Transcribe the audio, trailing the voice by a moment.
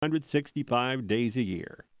365 days a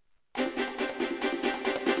year.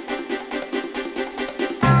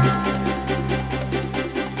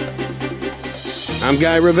 I'm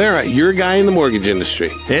Guy Rivera, your guy in the mortgage industry.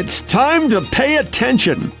 It's time to pay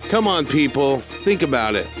attention. Come on, people. Think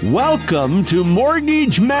about it. Welcome to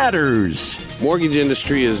Mortgage Matters. Mortgage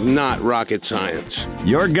industry is not rocket science.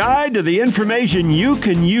 Your guide to the information you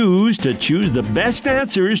can use to choose the best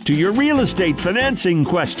answers to your real estate financing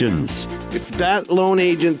questions. If that loan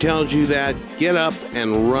agent tells you that, get up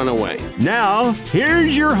and run away. Now,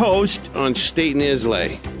 here's your host On Staten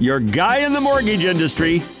Isle, your guy in the mortgage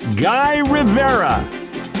industry, Guy Rivera.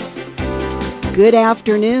 Good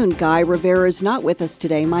afternoon. Guy Rivera is not with us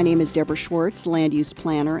today. My name is Deborah Schwartz, Land Use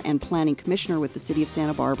Planner and Planning Commissioner with the City of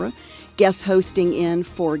Santa Barbara. Guest hosting in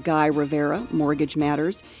for Guy Rivera, Mortgage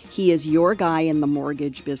Matters. He is your guy in the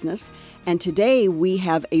mortgage business. And today we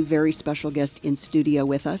have a very special guest in studio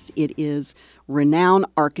with us. It is renowned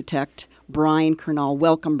architect Brian Kernal.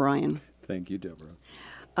 Welcome, Brian. Thank you, Deborah.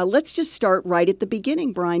 Let's just start right at the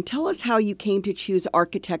beginning, Brian. Tell us how you came to choose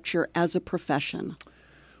architecture as a profession.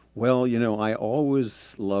 Well, I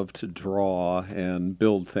always loved to draw and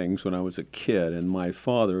build things when I was a kid. And my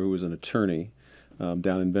father, who was an attorney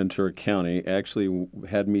down in Ventura County, actually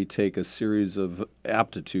had me take a series of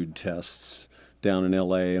aptitude tests down in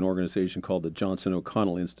L.A., an organization called the Johnson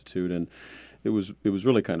O'Connell Institute. And it was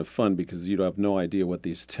really kind of fun because you have no idea what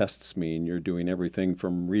these tests mean. You're doing everything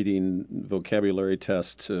from reading vocabulary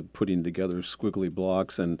tests to putting together squiggly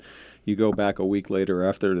blocks, and you go back a week later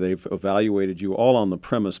after they've evaluated you, all on the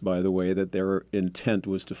premise, by the way, that their intent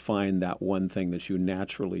was to find that one thing that you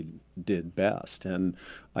naturally did best. And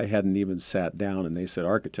I hadn't even sat down, and they said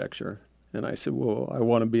architecture. And I said, well, I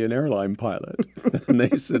want to be an airline pilot. And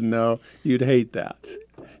they said, no, you'd hate that.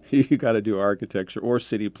 You got to do architecture or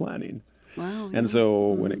city planning. Wow. And so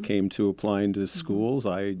when it came to applying to schools,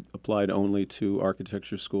 I applied only to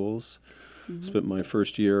architecture schools. Spent my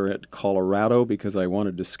first year at Colorado because I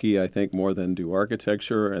wanted to ski, I think, more than do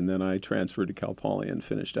architecture. And then I transferred to Cal Poly and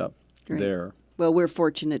finished up there. Well, we're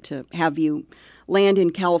fortunate to have you land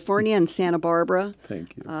in California and Santa Barbara.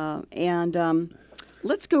 Thank you.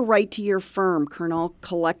 Let's go right to your firm, Kernal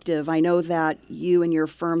Collective. I know that you and your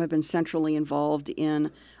firm have been centrally involved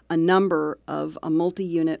in a number of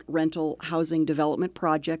multi-unit rental housing development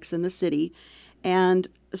projects in the city. And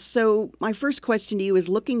so my first question to you is,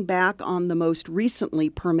 looking back on the most recently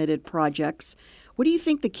permitted projects, what do you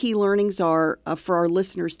think the key learnings are for our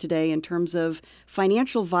listeners today in terms of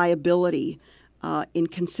financial viability in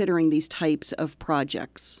considering these types of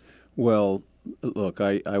projects? Well, look,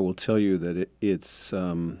 I will tell you that it's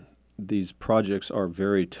these projects are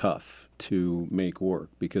very tough to make work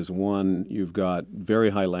because, one, you've got very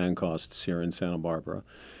high land costs here in Santa Barbara,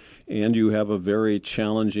 and you have a very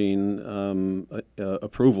challenging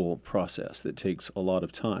approval process that takes a lot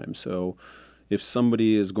of time. So if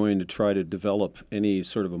somebody is going to try to develop any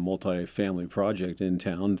sort of a multi-family project in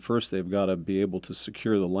town, first they've got to be able to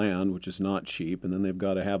secure the land, which is not cheap, and then they've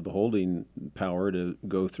got to have the holding power to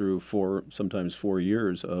go through sometimes 4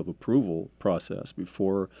 years of approval process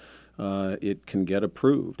before it can get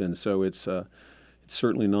approved. And so it's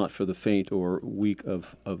certainly not for the faint or weak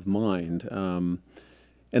of mind.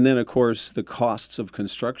 And then, of course, the costs of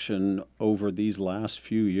construction over these last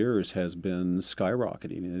few years has been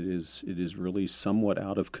skyrocketing. It is really somewhat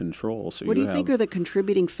out of control. So what do you think are the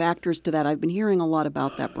contributing factors to that? I've been hearing a lot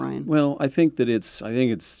about that, Brian. Well, I think it's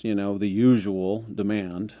the usual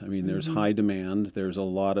demand. I mean, there's high demand. There's a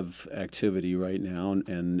lot of activity right now,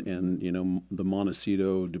 and the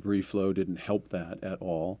Montecito debris flow didn't help that at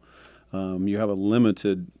all. You have a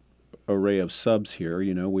limited array of subs here.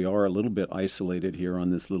 We are a little bit isolated here on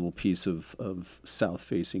this little piece of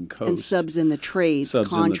south-facing coast. And subs in the trades,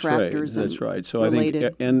 contractors. That's right. So related. I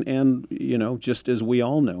think, and just as we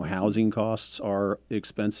all know, housing costs are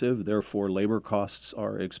expensive. Therefore, labor costs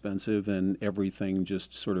are expensive, and everything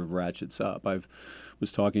just sort of ratchets up. I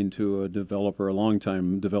was talking to a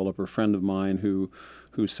longtime developer friend of mine who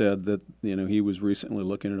said that he was recently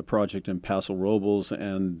looking at a project in Paso Robles,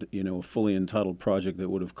 and a fully entitled project that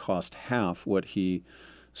would have cost half what he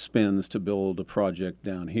spends to build a project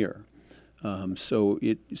down here. So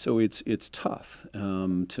it's tough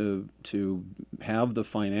to have the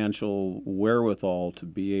financial wherewithal to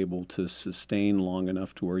be able to sustain long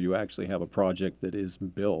enough to where you actually have a project that is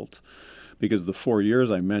built, because the 4 years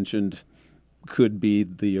I mentioned could be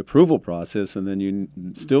the approval process, and then you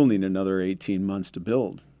still need another 18 months to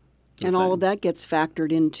build. And all of that gets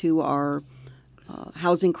factored into our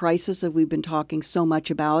housing crisis that we've been talking so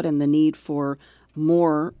much about, and the need for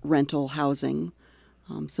more rental housing.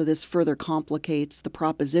 So this further complicates the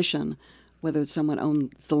proposition whether someone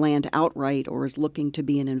owns the land outright or is looking to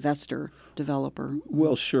be an investor, developer.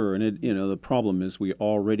 Well, sure. And the problem is we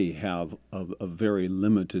already have a very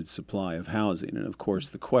limited supply of housing. And of course,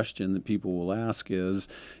 the question that people will ask is,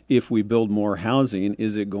 if we build more housing,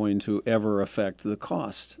 is it going to ever affect the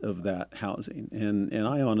cost of that housing? And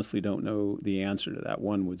I honestly don't know the answer to that.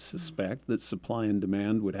 One would suspect that supply and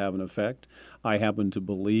demand would have an effect. I happen to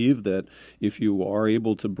believe that if you are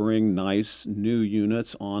able to bring nice new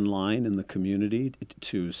units online in the community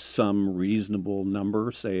to some reasonable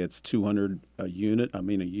number, say it's 200 a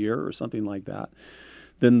year or something like that,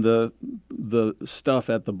 then the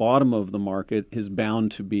stuff at the bottom of the market is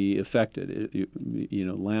bound to be affected.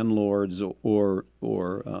 Landlords or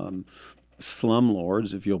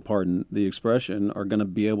slumlords, if you'll pardon the expression, are going to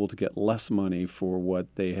be able to get less money for what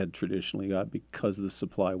they had traditionally got because the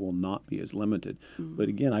supply will not be as limited. Mm-hmm. But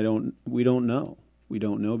again, we don't know. We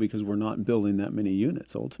don't know because we're not building that many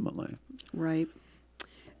units ultimately. Right.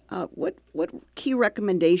 What key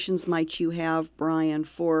recommendations might you have, Brian,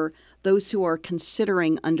 for those who are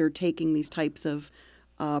considering undertaking these types of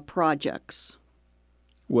projects?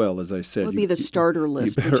 Well, as I said, what would be the starter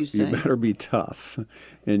list, would you say? You better be tough,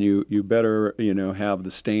 and you better have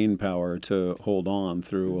the staying power to hold on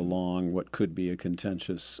through along what could be a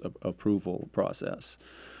contentious approval process.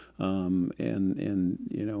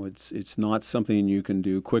 It's not something you can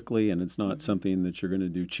do quickly, and it's not something that you're going to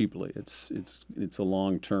do cheaply. It's a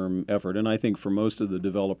long-term effort, and I think for most of the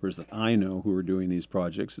developers that I know who are doing these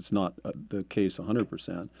projects, it's not the case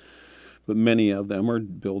 100%. But many of them are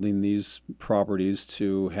building these properties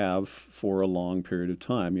to have for a long period of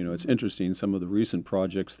time. It's interesting. Some of the recent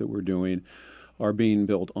projects that we're doing are being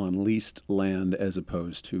built on leased land as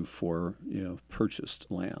opposed to for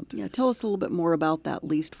purchased land. Yeah, tell us a little bit more about that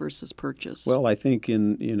leased versus purchased. Well, I think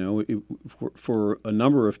for a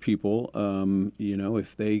number of people,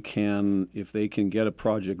 if they can get a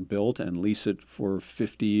project built and lease it for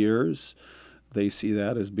 50 years. They see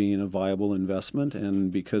that as being a viable investment, and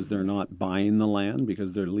because they're not buying the land,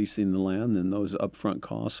 because they're leasing the land, then those upfront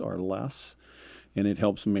costs are less, and it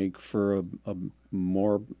helps make for a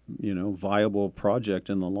more viable project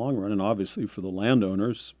in the long run. And obviously for the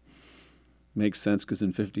landowners, makes sense because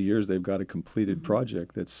in 50 years they've got a completed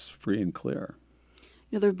project that's free and clear.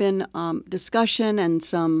 There have been discussion and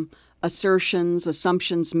some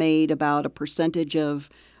assumptions made about a percentage of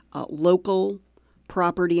local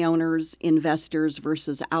property owners, investors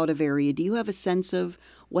versus out of area. Do you have a sense of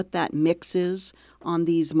what that mix is on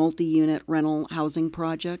these multi-unit rental housing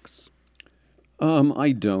projects?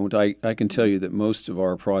 I don't. I can tell you that most of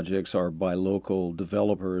our projects are by local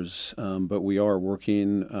developers, but we are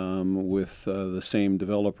working with the same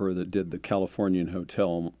developer that did the Californian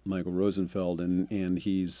Hotel, Michael Rosenfeld, and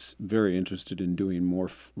he's very interested in doing more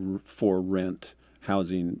for rent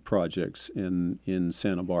housing projects in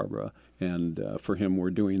Santa Barbara. And for him,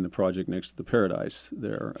 we're doing the project next to the Paradise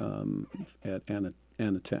there at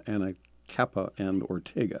Anacapa and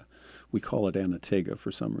Ortega. We call it Anatega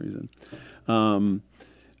for some reason. But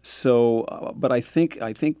I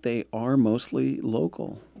think they are mostly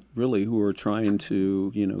local, really, who are trying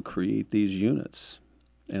to create these units,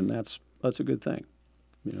 and that's a good thing.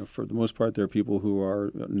 For the most part, there are people who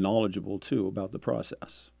are knowledgeable too about the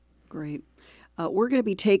process. Great. We're going to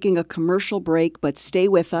be taking a commercial break, but stay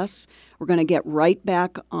with us. We're going to get right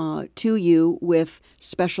back to you with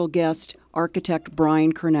special guest architect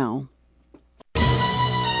Brian Kernell.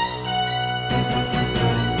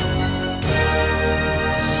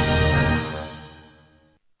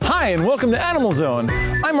 Hi, and welcome to Animal Zone.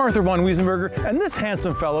 I'm Arthur von Wiesenberger, and this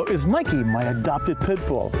handsome fellow is Mikey, my adopted pit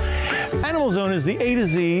bull. Animal Zone is the A to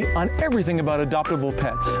Z on everything about adoptable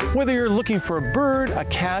pets. Whether you're looking for a bird, a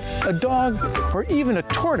cat, a dog, or even a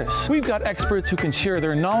tortoise, we've got experts who can share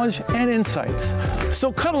their knowledge and insights.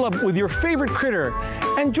 So cuddle up with your favorite critter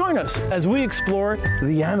and join us as we explore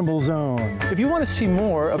the Animal Zone. If you want to see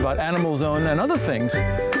more about Animal Zone and other things,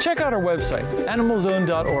 check out our website,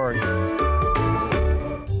 animalzone.org.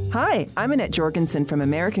 Hi, I'm Annette Jorgensen from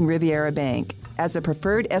American Riviera Bank. As a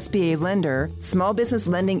preferred SBA lender, small business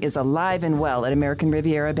lending is alive and well at American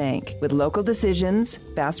Riviera Bank. With local decisions,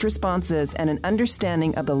 fast responses, and an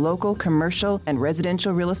understanding of the local commercial and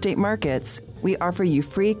residential real estate markets, we offer you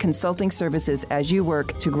free consulting services as you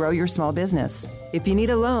work to grow your small business. If you need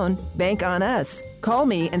a loan, bank on us. Call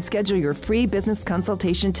me and schedule your free business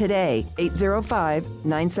consultation today,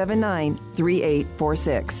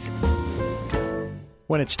 805-979-3846.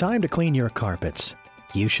 When it's time to clean your carpets,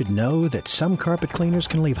 you should know that some carpet cleaners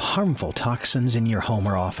can leave harmful toxins in your home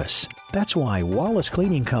or office. That's why Wallace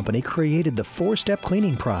Cleaning Company created the 4-step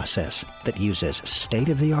cleaning process that uses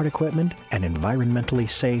state-of-the-art equipment and environmentally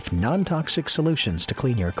safe, non-toxic solutions to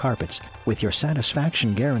clean your carpets with your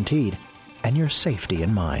satisfaction guaranteed and your safety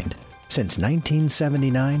in mind. Since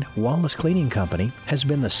 1979, Wallace Cleaning Company has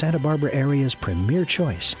been the Santa Barbara area's premier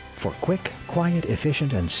choice for quick, quiet,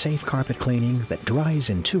 efficient, and safe carpet cleaning that dries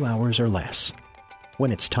in 2 hours or less.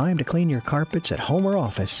 When it's time to clean your carpets at home or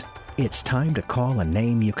office, it's time to call a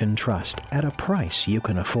name you can trust at a price you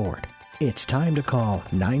can afford. It's time to call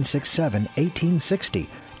 967-1860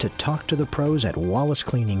 to talk to the pros at Wallace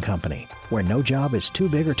Cleaning Company, where no job is too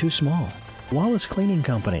big or too small. Wallace Cleaning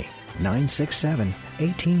Company,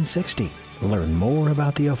 967-1860. Learn more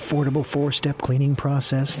about the affordable 4-step cleaning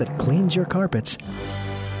process that cleans your carpets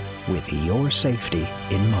with your safety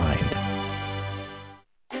in mind.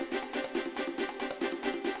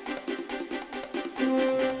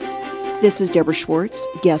 This is Deborah Schwartz,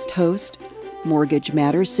 guest host, Mortgage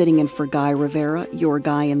Matters, sitting in for Guy Rivera, your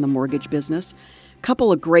guy in the mortgage business.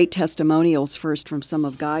 Couple of great testimonials first from some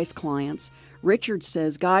of Guy's clients. Richard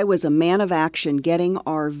says, Guy was a man of action, getting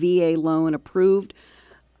our VA loan approved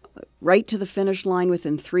right to the finish line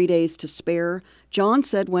within 3 days to spare. John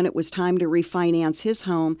said when it was time to refinance his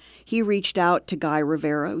home, he reached out to Guy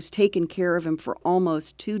Rivera, who's taken care of him for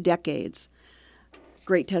almost 2 decades.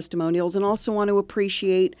 Great testimonials, and also want to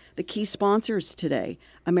appreciate the key sponsors today.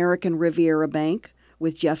 American Riviera Bank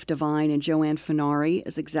with Jeff Devine and Joanne Finari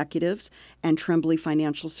as executives, and Trembley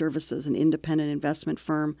Financial Services, an independent investment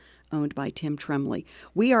firm owned by Tim Trembley.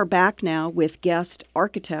 We are back now with guest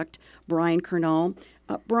architect Brian Kernal.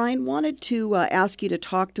 Brian, wanted to ask you to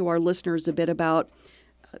talk to our listeners a bit about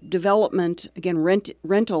development, again,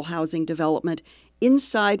 rental housing development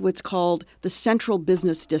inside what's called the Central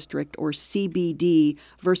Business District, or CBD,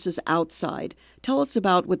 versus outside. Tell us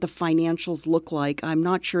about what the financials look like. I'm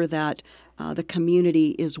not sure that the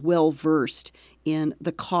community is well versed in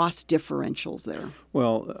the cost differentials there.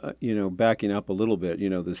 Well, backing up a little bit,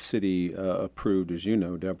 the city approved, as you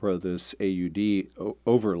know, Deborah, this AUD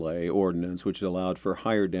overlay ordinance, which allowed for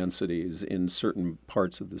higher densities in certain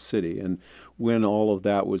parts of the city. And when all of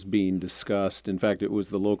that was being discussed, in fact, it was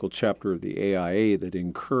the local chapter of the AIA that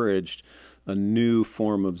encouraged a new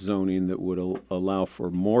form of zoning that would allow for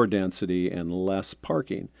more density and less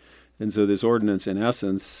parking. And so this ordinance, in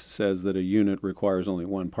essence, says that a unit requires only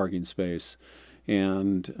one parking space,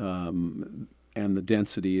 and the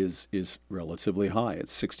density is relatively high.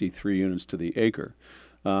 It's 63 units to the acre.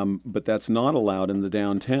 But that's not allowed in the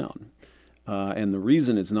downtown. And the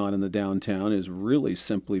reason it's not in the downtown is really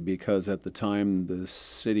simply because at the time the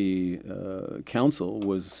city council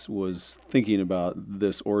was thinking about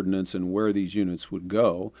this ordinance and where these units would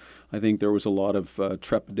go, I think there was a lot of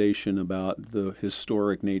trepidation about the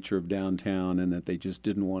historic nature of downtown and that they just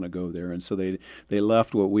didn't want to go there. And so they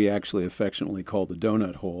left what we actually affectionately call the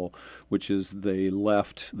donut hole, which is they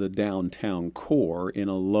left the downtown core in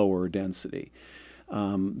a lower density.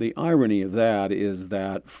 The irony of that is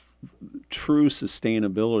that true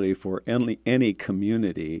sustainability for any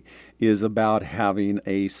community is about having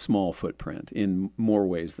a small footprint in more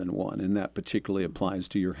ways than one, and that particularly applies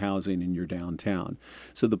to your housing in your downtown.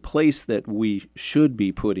 So the place that we should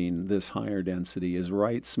be putting this higher density is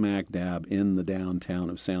right smack dab in the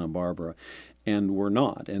downtown of Santa Barbara, and we're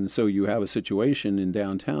not. And so you have a situation in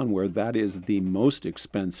downtown where that is the most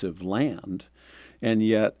expensive land, and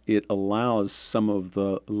yet it allows some of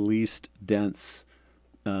the least dense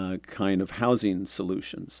kind of housing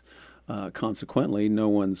solutions. Consequently, no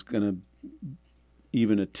one's going to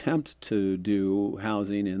even attempt to do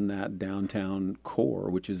housing in that downtown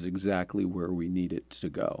core, which is exactly where we need it to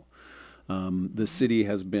go. The city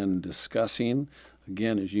has been discussing,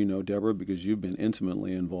 again, as you know, Deborah, because you've been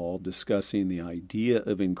intimately involved, discussing the idea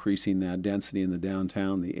of increasing that density in the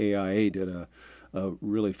downtown. The AIA did a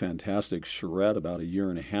really fantastic charrette about a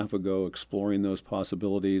year and a half ago exploring those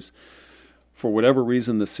possibilities. For whatever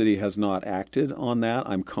reason, the city has not acted on that.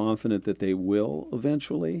 I'm confident that they will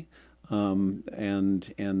eventually, and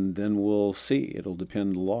then we'll see. It'll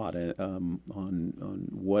depend a lot on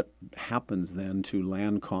what happens then to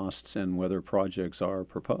land costs and whether projects are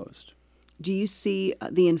proposed. Do you see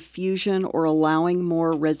the infusion or allowing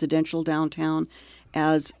more residential downtown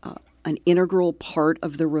as an integral part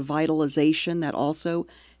of the revitalization that also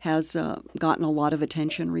has gotten a lot of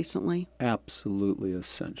attention recently? Absolutely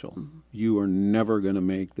essential. Mm-hmm. You are never going to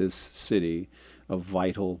make this city a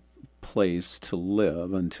vital place to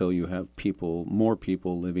live until you have more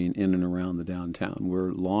people living in and around the downtown.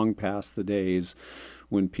 We're long past the days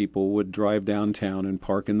when people would drive downtown and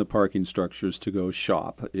park in the parking structures to go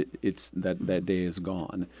shop. It's that day is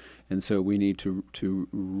gone. And so we need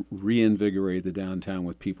to reinvigorate the downtown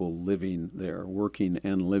with people living there, working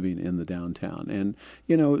and living in the downtown.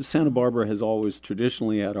 And, Santa Barbara has always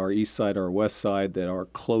traditionally had our east side, our west side that are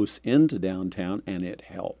close into downtown, and it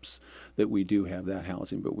helps that we do have that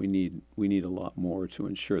housing. But we need a lot more to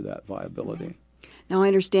ensure that viability. Now, I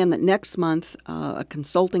understand that next month a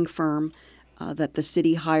consulting firm that the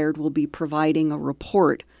city hired will be providing a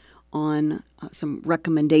report on some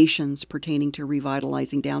recommendations pertaining to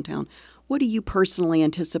revitalizing downtown. What do you personally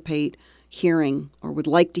anticipate hearing or would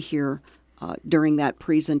like to hear during that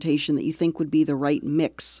presentation that you think would be the right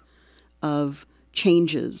mix of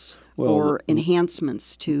changes or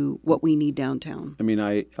enhancements to what we need downtown? I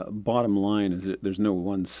mean, bottom line is that there's no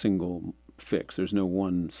one single fix. There's no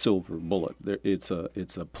one silver bullet. It's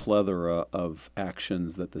a plethora of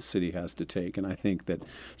actions that the city has to take, and I think that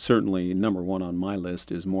certainly number one on my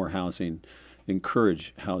list is more housing,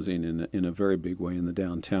 encourage housing in a very big way in the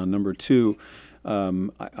downtown. Number two,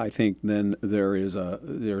 I think then there's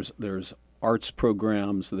arts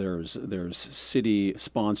programs, there's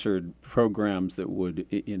city-sponsored programs that would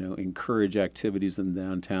encourage activities in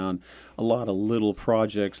downtown. A lot of little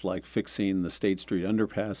projects like fixing the State Street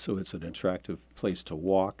underpass so it's an attractive place to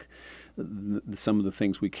walk. Some of the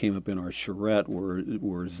things we came up in our charrette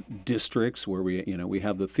were districts where we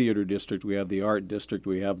have the theater district, we have the art district,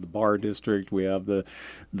 we have the bar district, we have the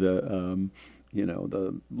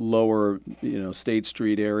lower, State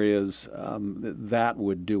Street areas, that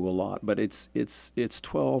would do a lot. But it's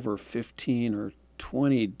 12 or 15 or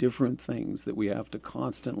 20 different things that we have to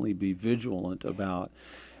constantly be vigilant about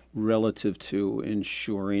relative to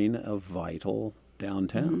ensuring a vital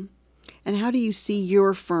downtown. Mm-hmm. And how do you see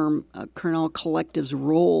your firm, Kernall Collective's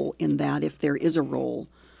role in that, if there is a role?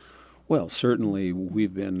 Well, certainly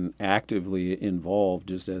we've been actively involved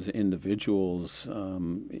just as individuals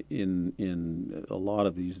in a lot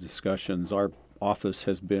of these discussions. Our office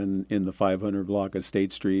has been in the 500 block of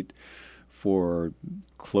State Street for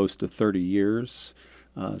close to 30 years,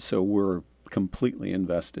 so we're completely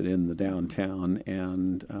invested in the downtown,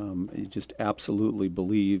 and just absolutely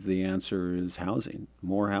believe the answer is housing,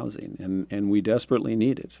 more housing, and we desperately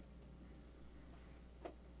need it.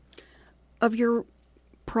 Of your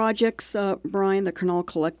projects, Brian, the Kernall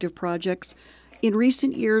Collective projects, in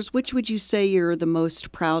recent years, which would you say you're the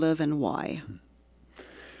most proud of and why?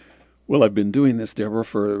 Well, I've been doing this,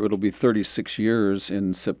 Deborah, it'll be 36 years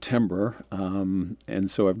in September,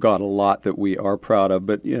 and so I've got a lot that we are proud of.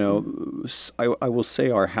 But, I will say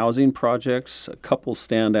our housing projects, a couple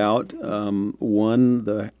stand out. One,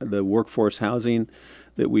 the workforce housing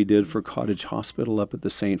that we did for Cottage Hospital up at the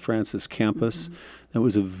St. Francis campus. Mm-hmm. That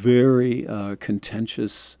was a very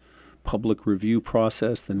contentious public review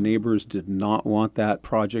process. The neighbors did not want that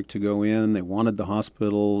project to go in. They wanted the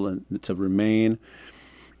hospital to remain.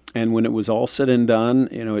 And when it was all said and done,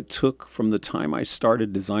 it took from the time I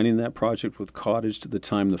started designing that project with Cottage to the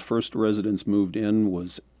time the first residents moved in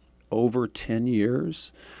was over 10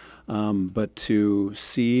 years. But to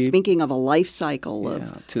see... Speaking of a life cycle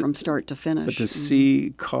from start to finish. But to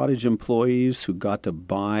see Cottage employees who got to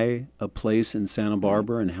buy a place in Santa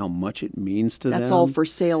Barbara and how much it means to them. That's all for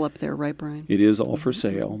sale up there, right, Brian? It is all for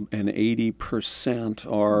sale, and 80%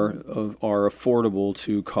 are affordable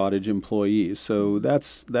to Cottage employees. So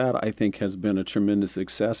that I think has been a tremendous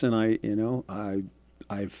success, and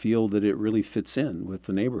I feel that it really fits in with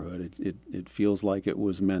the neighborhood. It feels like it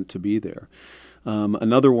was meant to be there.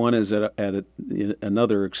 Another one is at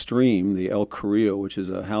another extreme, the El Carrillo, which is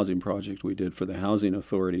a housing project we did for the Housing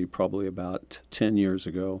Authority probably about 10 years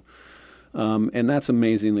ago. And that's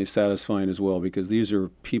amazingly satisfying as well, because these are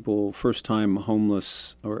people first-time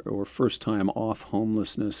homeless or first-time off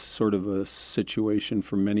homelessness sort of a situation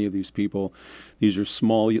for many of these people. These are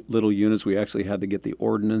small little units. We actually had to get the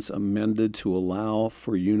ordinance amended to allow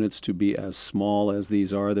for units to be as small as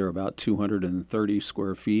these are. They're about 230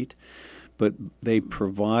 square feet. But they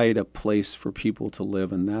provide a place for people to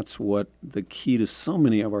live, and that's what the key to so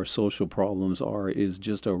many of our social problems is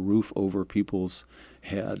just a roof over people's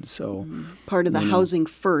head. So part of the housing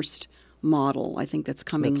first model, I think that's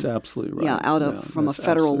coming. That's absolutely right. Yeah, from a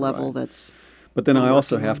federal level. Right. But then I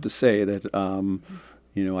also have to say that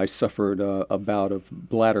I suffered a bout of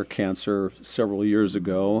bladder cancer several years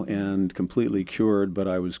ago and completely cured. But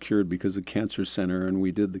I was cured because of Cancer Center, and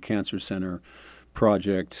we did the Cancer Center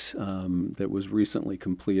project that was recently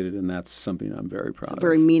completed, and that's something I'm very proud of.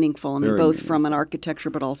 Very meaningful. Both meaningful. From an architecture,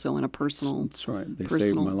 but also in a personal. That's right. They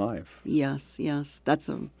saved my life. Yes. That's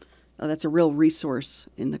a real resource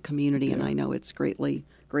in the community, and I know it's greatly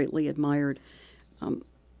admired.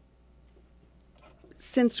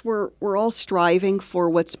 Since we're all striving for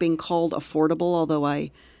what's being called affordable, although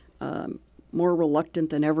I more reluctant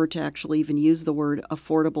than ever to actually even use the word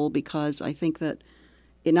affordable, because I think that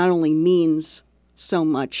it not only means so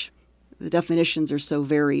much, the definitions are so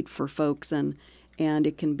varied for folks, and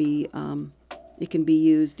it can be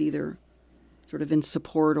used either sort of in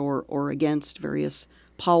support or against various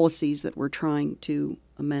policies that we're trying to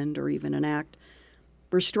amend or even enact.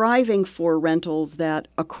 We're striving for rentals that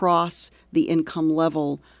across the income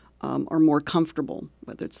level are more comfortable,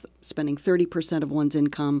 whether it's spending 30% of one's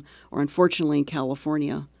income, or unfortunately in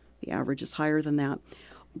California, the average is higher than that.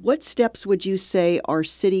 What steps would you say our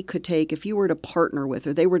city could take if you were to partner with,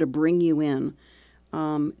 or they were to bring you in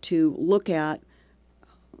to look at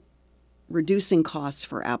reducing costs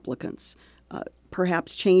for applicants,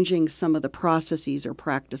 perhaps changing some of the processes or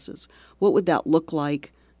practices? What would that look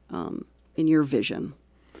like in your vision?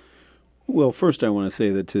 Well, first I want to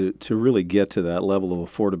say that to really get to that level of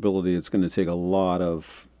affordability, it's going to take a lot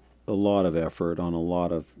of effort on a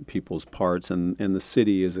lot of people's parts, and the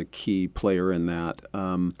city is a key player in that.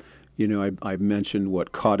 I mentioned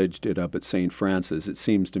what Cottage did up at St. Francis. It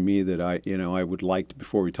seems to me that I would like to,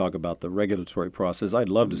 before we talk about the regulatory process, I'd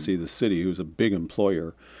love to see the city, who's a big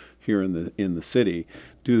employer here in the city,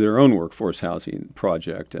 do their own workforce housing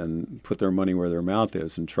project and put their money where their mouth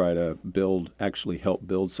is and try to actually help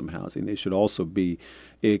build some housing. They should also be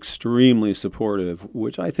extremely supportive,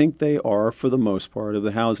 which I think they are for the most part, of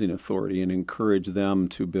the Housing Authority, and encourage them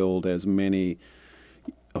to build as many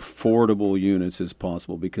affordable units as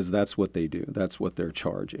possible, because that's what they do. That's what their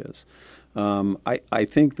charge is. I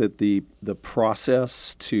think that the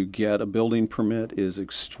process to get a building permit is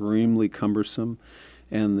extremely cumbersome,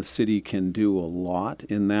 and the city can do a lot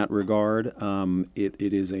in that regard. It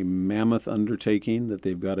is a mammoth undertaking that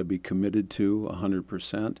they've got to be committed to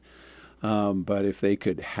 100%. But if they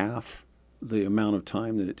could half the amount of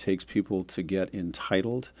time that it takes people to get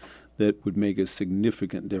entitled, that would make a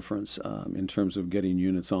significant difference in terms of getting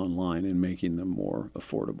units online and making them more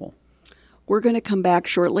affordable. We're going to come back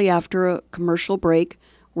shortly after a commercial break.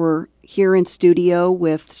 We're here in studio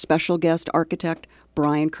with special guest architect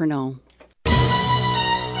Brian Kernell.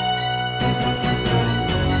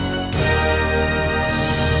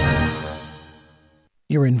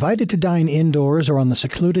 You're invited to dine indoors or on the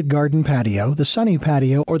secluded garden patio, the sunny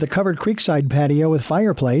patio, or the covered creekside patio with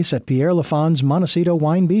fireplace at Pierre Lafon's Montecito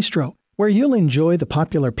Wine Bistro, where you'll enjoy the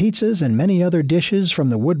popular pizzas and many other dishes from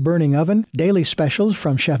the wood-burning oven, daily specials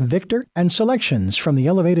from Chef Victor, and selections from the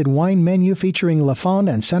elevated wine menu featuring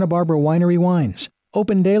Lafon and Santa Barbara Winery wines.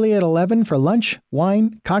 Open daily at 11 for lunch,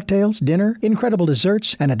 wine, cocktails, dinner, incredible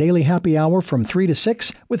desserts, and a daily happy hour from 3 to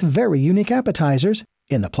 6 with very unique appetizers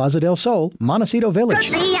in the Plaza del Sol, Montecito Village.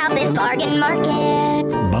 See how this bargain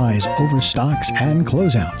market buys, overstocks, and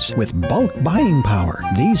closeouts with bulk buying power.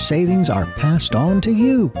 These savings are passed on to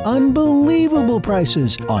you. Unbelievable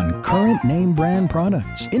prices on current name brand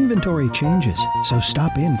products. Inventory changes, so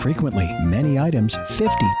stop in frequently. Many items 50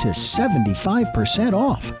 to 75%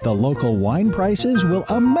 off. The local wine prices will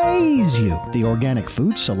amaze you. The organic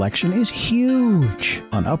food selection is huge.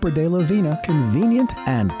 On Upper De La Vina, convenient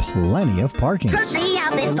and plenty of parking. See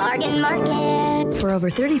how this bargain market. For over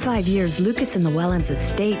 35 years, Lucas and Llewellyn's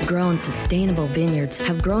estate-grown, sustainable vineyards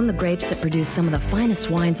have grown the grapes that produce some of the finest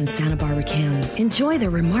wines in Santa Barbara County. Enjoy their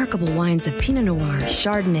remarkable wines of Pinot Noir,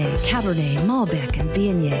 Chardonnay, Cabernet, Malbec, and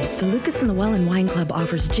Viognier. The Lucas and Llewellyn Wine Club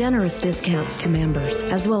offers generous discounts to members,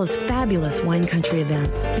 as well as fabulous wine country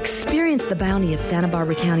events. Experience the bounty of Santa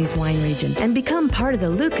Barbara County's wine region and become part of the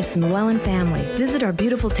Lucas and Llewellyn family. Visit our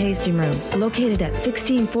beautiful tasting room, located at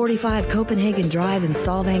 1645 Copenhagen Drive in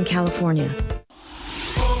Solvang, California.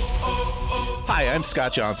 Hi, I'm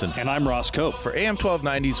Scott Johnson. And I'm Ross Cope. For AM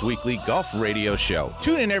 1290's weekly golf radio show.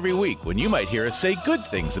 Tune in every week when you might hear us say good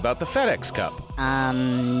things about the FedEx Cup.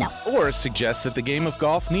 No. Or suggest that the game of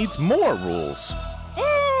golf needs more rules.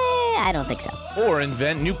 I don't think so. Or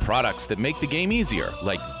invent new products that make the game easier,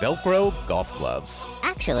 like Velcro golf gloves.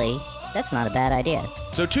 Actually, that's not a bad idea.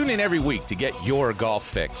 So tune in every week to get your golf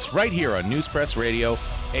fix right here on News Press Radio,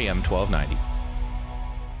 AM 1290.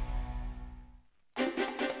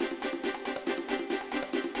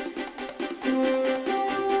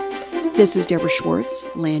 This is Deborah Schwartz,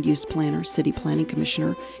 Land Use Planner, City Planning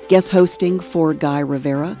Commissioner, guest hosting for Guy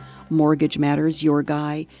Rivera, Mortgage Matters, your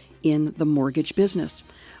guy in the mortgage business.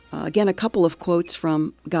 Again, a couple of quotes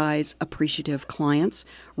from Guy's appreciative clients.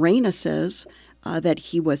 Raina says that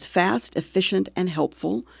he was fast, efficient, and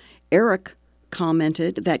helpful. Eric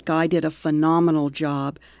commented that Guy did a phenomenal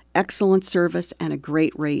job excellent service, and a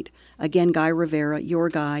great rate. Again, Guy Rivera, your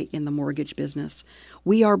guy in the mortgage business.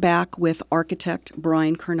 We are back with architect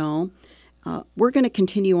Brian Kernal. We're going to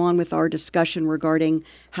continue on with our discussion regarding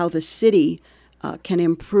how the city can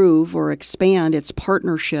improve or expand its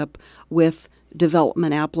partnership with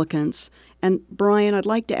development applicants. And Brian, I'd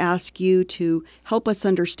like to ask you to help us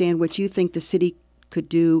understand what you think the city could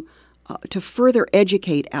do to further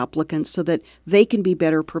educate applicants so that they can be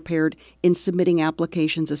better prepared in submitting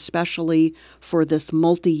applications, especially for this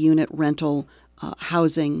multi-unit rental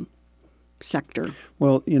housing sector.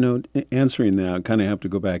 Well, answering that, I kind of have to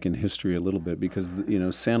go back in history a little bit because,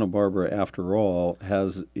 Santa Barbara, after all,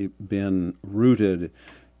 has been rooted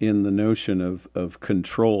in the notion of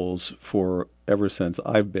controls for ever since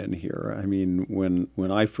I've been here. I mean,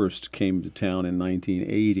 when I first came to town in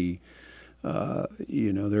 1980,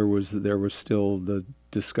 there was still the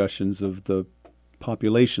discussions of the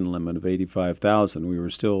population limit of 85,000. We were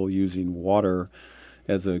still using water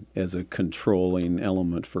as a controlling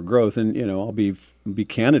element for growth. And I'll be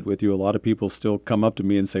candid with you. A lot of people still come up to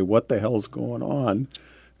me and say, "What the hell's going on?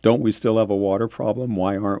 Don't we still have a water problem?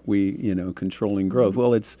 Why aren't we controlling growth?"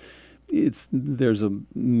 Well, there's a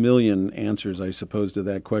million answers, I suppose, to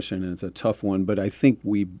that question, and it's a tough one. But I think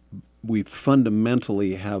we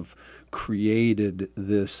fundamentally have created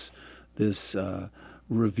this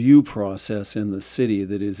review process in the city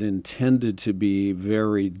that is intended to be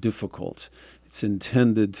very difficult. It's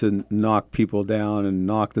intended to knock people down and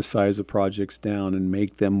knock the size of projects down and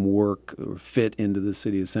make them work or fit into the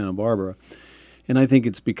city of Santa Barbara. And I think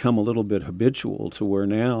it's become a little bit habitual to where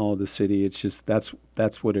now the city, it's just that's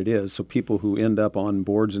what it is. So people who end up on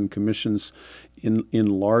boards and commissions in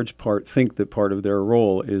large part think that part of their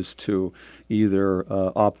role is to either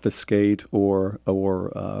obfuscate or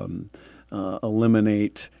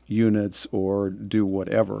eliminate units or do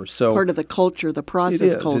whatever. So part of the culture, the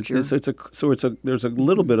process culture. There's a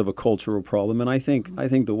little bit of a cultural problem, and I think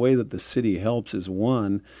the way that the city helps is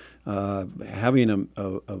one, having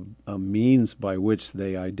a means by which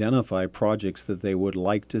they identify projects that they would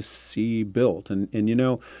like to see built. And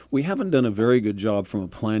we haven't done a very good job from a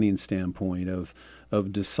planning standpoint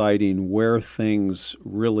of deciding where things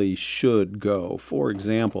really should go. For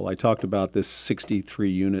example, I talked about this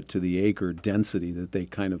 63 unit to the acre density that they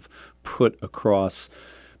kind of put across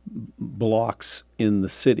blocks in the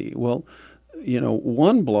city. Well,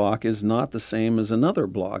 one block is not the same as another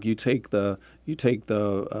block. You take the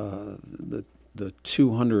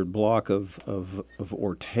 200 block of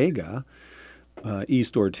Ortega,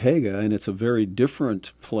 East Ortega, and it's a very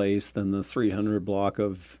different place than the 300 block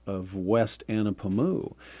of West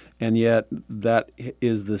Anapamu. And yet that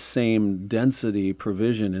is the same density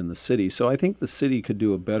provision in the city. So I think the city could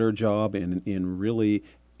do a better job in really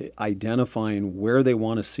identifying where they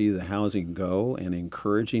want to see the housing go and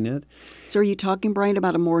encouraging it. So are you talking, Brian,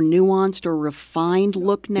 about a more nuanced or refined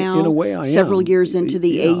look now? In a way, I several am. years into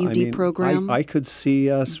the AUD program? I could see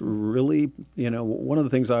us really, one of the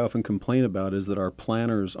things I often complain about is that our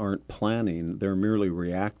planners aren't planning, they're merely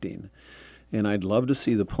reacting. And I'd love to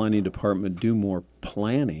see the planning department do more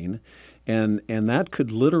planning, and that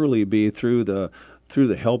could literally be through the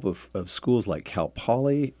help of schools like Cal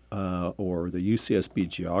Poly or the UCSB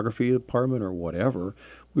Geography Department or whatever.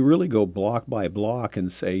 We really go block by block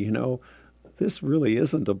and say, this really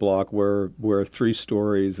isn't a block where 3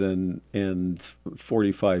 stories and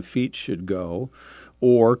 45 feet should go.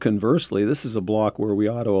 Or conversely, this is a block where we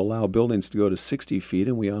ought to allow buildings to go to 60 feet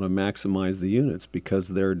and we ought to maximize the units because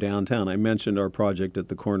they're downtown. I mentioned our project at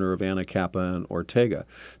the corner of Anacapa and Ortega.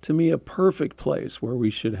 To me, a perfect place where we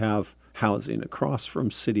should have housing across from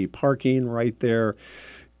city parking right there,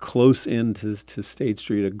 close into State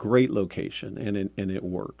Street, a great location, and it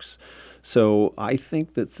works. So I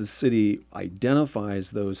think that the city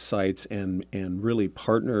identifies those sites and really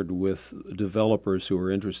partnered with developers who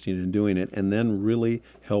are interested in doing it and then really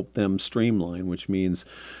help them streamline, which means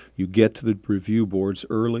you get to the review boards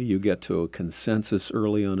early, you get to a consensus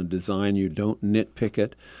early on a design, you don't nitpick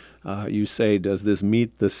it. You say, does this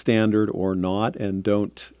meet the standard or not? And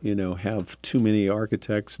don't, have too many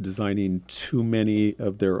architects designing too many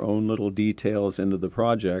of their own little details into the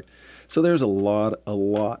project. So there's a lot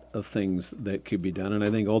of things that could be done. And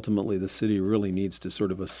I think ultimately the city really needs to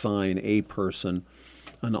sort of assign a person,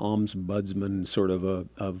 an ombudsman sort of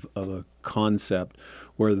a concept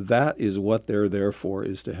where that is what they're there for,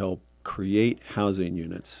 is to help create housing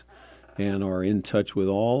units and are in touch with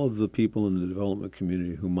all of the people in the development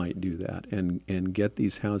community who might do that and get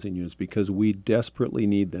these housing units, because we desperately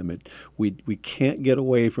need them. We can't get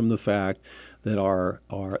away from the fact that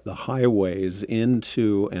the highways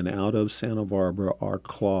into and out of Santa Barbara are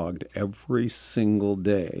clogged every single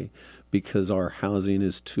day because our housing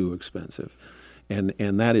is too expensive.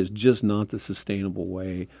 And that is just not the sustainable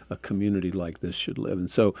way a community like this should live.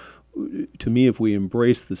 And so, to me, if we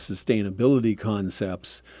embrace the sustainability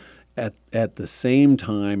concepts at the same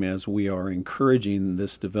time as we are encouraging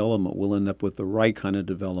this development, we'll end up with the right kind of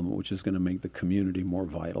development, which is going to make the community more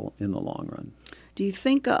vital in the long run. Do you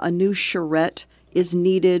think a new charrette is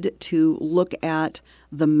needed to look at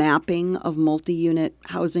the mapping of multi-unit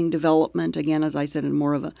housing development? Again, as I said, in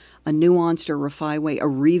more of a nuanced or refined way, a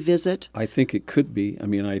revisit? I think it could be. I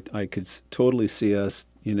mean, I could totally see us,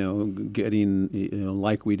 getting,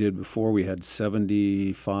 like we did before. We had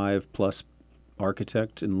 75 plus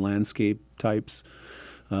architect and landscape types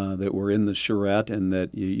that were in the charrette, and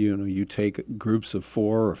that you take groups of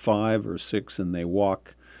 4 or 5 or 6 and they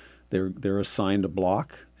walk. They're assigned a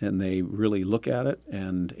block, and they really look at it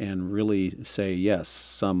and really say, yes,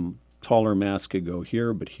 some taller mass could go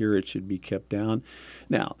here, but here it should be kept down.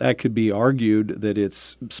 Now, that could be argued that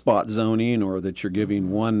it's spot zoning, or that you're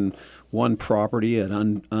giving one property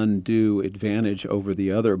an undue advantage over the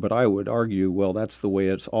other. But I would argue, well, that's the way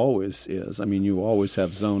it's always is. I mean, you always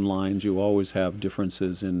have zone lines. You always have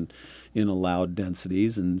differences in allowed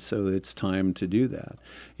densities, and so it's time to do that.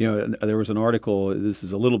 There was an article, this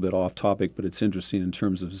is a little bit off topic, but it's interesting in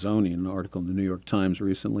terms of zoning, an article in the New York Times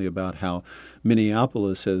recently about how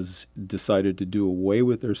Minneapolis has decided to do away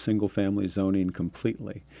with their single-family zoning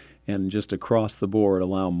completely, and just across the board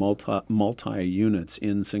allow multi-units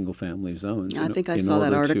in single-family zones. I think I saw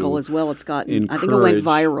that article as well. It's gotten, I think it went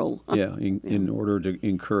viral. In order to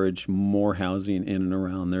encourage more housing in and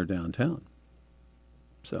around their downtown.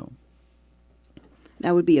 So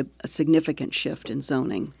that would be a significant shift in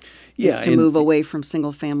zoning. Yeah, is to move away from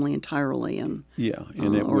single-family entirely, and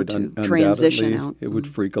it would to transition out. It would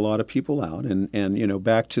freak a lot of people out. And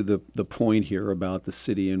back to the point here about the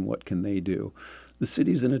city and what can they do. The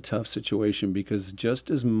city's in a tough situation because just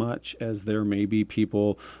as much as there may be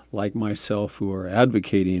people like myself who are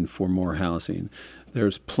advocating for more housing,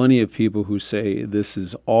 there's plenty of people who say this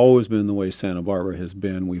has always been the way Santa Barbara has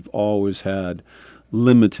been. We've always had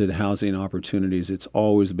limited housing opportunities. It's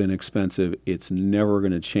always been expensive. It's never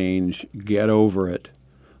going to change. Get over it.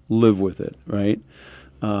 Live with it, right?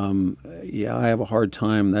 I have a hard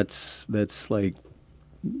time. That's like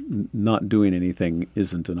not doing anything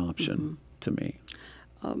isn't an option to me.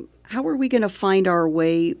 How are we going to find our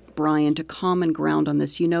way, Brian, to common ground on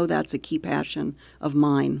this? That's a key passion of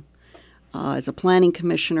mine. As a planning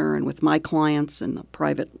commissioner and with my clients in the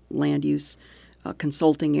private land use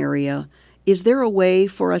consulting area, is there a way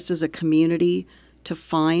for us as a community to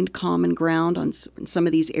find common ground on some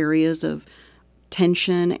of these areas of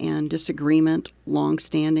tension and disagreement,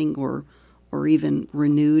 longstanding or even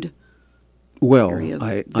renewed area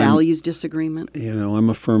of values disagreement? I'm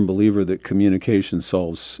a firm believer that communication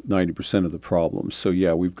solves 90% of the problems. So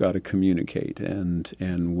we've got to communicate,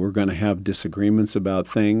 and we're going to have disagreements about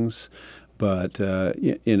things. But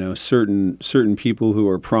certain people who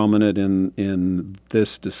are prominent in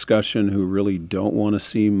this discussion who really don't want to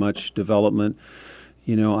see much development,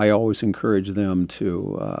 I always encourage them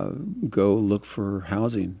to go look for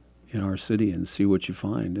housing in our city and see what you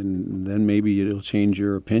find, and then maybe it'll change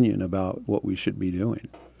your opinion about what we should be doing.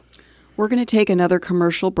 We're going to take another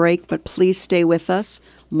commercial break, but please stay with us.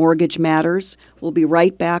 Mortgage Matters. We'll be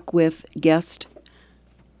right back with guest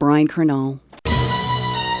Brian Kernal.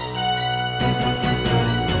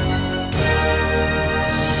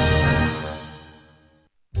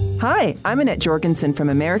 Hi, I'm Annette Jorgensen from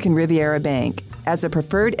American Riviera Bank. As a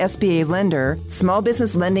preferred SBA lender, small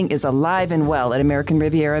business lending is alive and well at American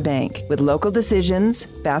Riviera Bank. With local decisions,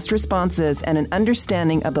 fast responses, and an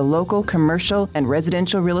understanding of the local commercial and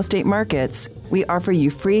residential real estate markets, we offer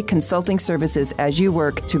you free consulting services as you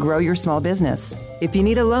work to grow your small business. If you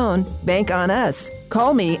need a loan, bank on us.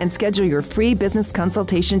 Call me and schedule your free business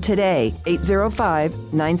consultation today,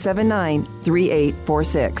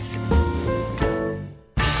 805-979-3846.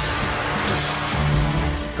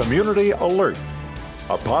 Community Alert,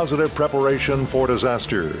 a positive preparation for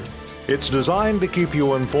disaster. It's designed to keep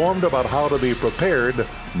you informed about how to be prepared,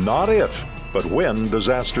 not if, but when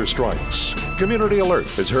disaster strikes. Community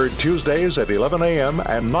Alert is heard Tuesdays at 11 a.m.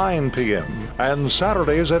 and 9 p.m. and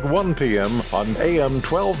Saturdays at 1 p.m. on AM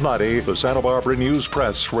 1290, the Santa Barbara News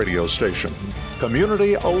Press radio station.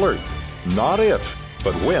 Community Alert, not if,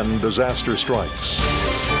 but when disaster strikes.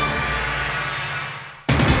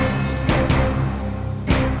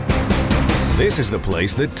 This is the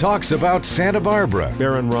place that talks about Santa Barbara.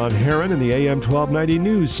 Baron Ron Herron in the AM 1290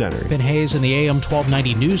 News Center. Ben Hayes in the AM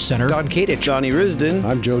 1290 News Center. Don Kadich. Johnny Risden.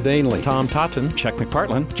 I'm Joe Danley. Tom Totten. Chuck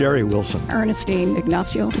McPartland. Jerry Wilson. Ernestine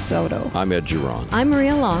Ignacio DeSoto. I'm Ed Giron. I'm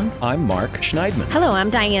Maria Long. I'm Mark Schneidman. Hello,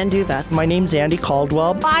 I'm Diane Duva. My name's Andy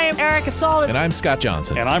Caldwell. I am Erica Sullivan. And I'm Scott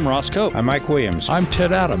Johnson. And I'm Ross Cope. I'm Mike Williams. I'm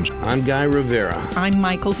Ted Adams. I'm Guy Rivera. I'm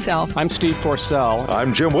Michael Self. I'm Steve Forsell.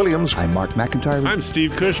 I'm Jim Williams. I'm Mark McIntyre. I'm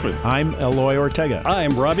Steve Cushman. I'm Eloy Ortega.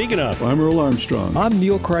 I'm Rob Eganoff. I'm Earl Armstrong. I'm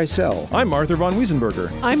Neil Kreisel. I'm Arthur von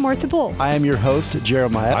Wiesenberger. I'm Martha Bull. I am your host,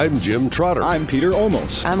 Jeremiah. I'm Jim Trotter. I'm Peter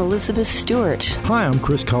Olmos. I'm Elizabeth Stewart. Hi, I'm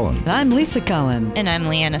Chris Cullen. And I'm Lisa Cullen. And I'm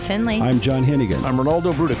Leanna Finley. I'm John Hennigan. I'm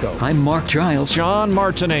Ronaldo Brudico. I'm Mark Giles. John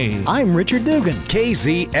Martinet. I'm Richard Dugan.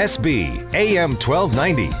 KZSB, AM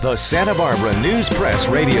 1290, the Santa Barbara News Press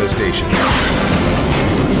radio station.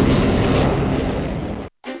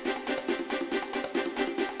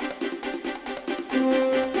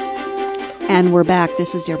 And we're back.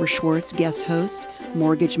 This is Deborah Schwartz, guest host,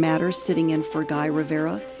 Mortgage Matters, sitting in for Guy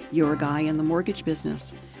Rivera, your guy in the mortgage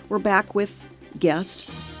business. We're back with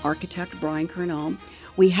guest, architect Brian Kernal.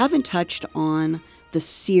 We haven't touched on the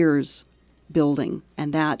Sears building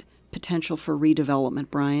and that potential for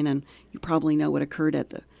redevelopment, Brian, and you probably know what occurred at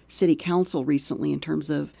the City Council recently in terms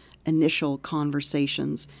of initial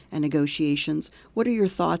conversations and negotiations. What are your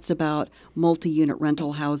thoughts about multi-unit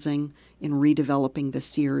rental housing in redeveloping the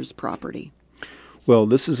Sears property? Well,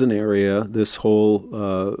 this is an area, this whole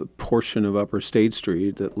portion of Upper State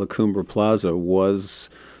Street, that La Cumbre Plaza was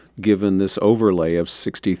given this overlay of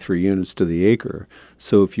 63 units to the acre.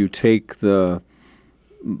 So if you take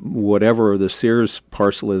whatever the Sears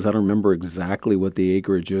parcel is, I don't remember exactly what the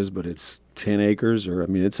acreage is, but it's 10 acres,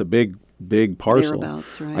 it's a big parcel.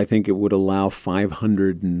 Thereabouts, right. I think it would allow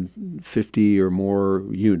 550 or more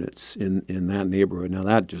units in that neighborhood. Now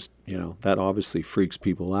that just, that obviously freaks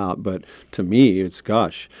people out, but to me it's,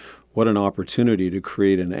 gosh, what an opportunity to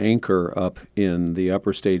create an anchor up in the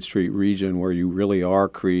Upper State Street region where you really are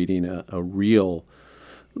creating a real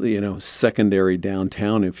secondary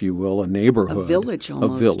downtown, if you will, a neighborhood. A village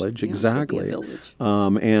almost. A village, yeah, exactly. It could be a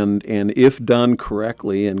village. And if done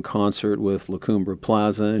correctly in concert with La Cumbre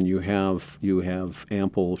Plaza, and you have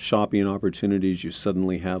ample shopping opportunities, you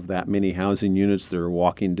suddenly have that many housing units that are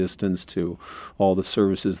walking distance to all the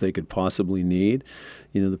services they could possibly need.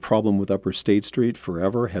 The problem with Upper State Street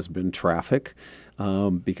forever has been traffic.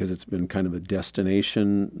 Because it's been kind of a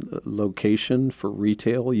destination location for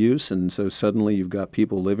retail use, and so suddenly you've got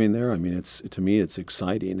people living there. To me, it's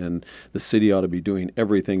exciting, and the city ought to be doing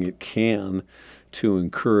everything it can to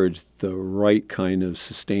encourage the right kind of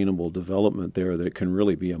sustainable development there that can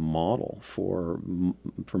really be a model for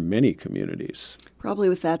many communities. Probably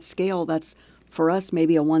with that scale, that's for us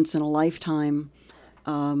maybe a once-in-a-lifetime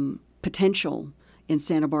potential in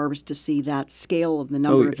Santa Barbara to see that scale of the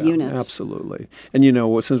number of units. Absolutely. And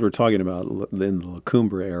since we're talking about in the La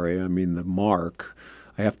Cumbre area, the Mark,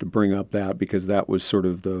 I have to bring up that because that was sort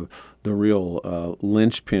of the real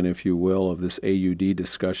linchpin, if you will, of this AUD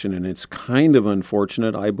discussion. And it's kind of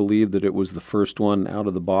unfortunate. I believe that it was the first one out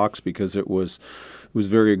of the box because it was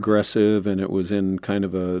very aggressive and it was in kind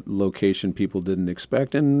of a location people didn't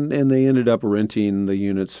expect. And they ended up renting the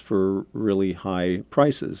units for really high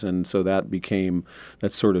prices. And so that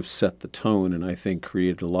sort of set the tone and I think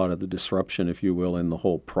created a lot of the disruption, if you will, in the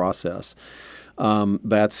whole process.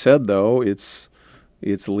 That said, though, it's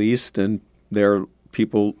leased and there are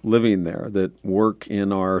people living there that work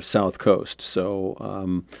in our South Coast.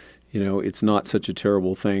 So, it's not such a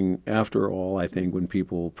terrible thing after all, I think, when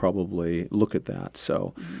people probably look at that.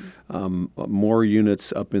 So more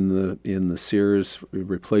units up in the Sears,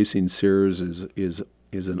 replacing Sears is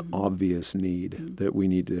an obvious need that we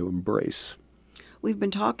need to embrace. We've been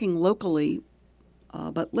talking locally,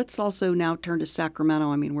 but let's also now turn to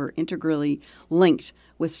Sacramento. We're integrally linked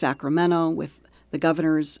with Sacramento, with the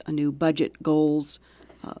governor's new budget goals,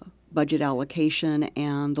 budget allocation,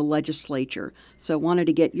 and the legislature. So I wanted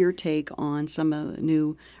to get your take on some of the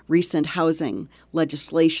new recent housing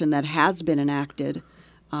legislation that has been enacted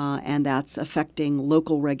and that's affecting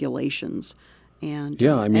local regulations. And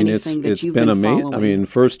it's been amazing.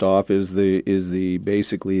 First off is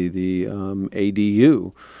basically the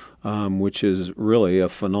ADU, which is really a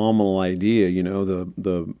phenomenal idea.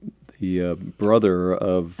 The brother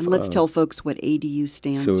of... And let's tell folks what ADU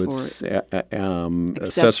stands for. So it's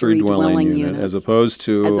accessory dwelling unit as opposed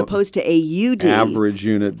to AUD. Average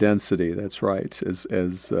unit density, that's right,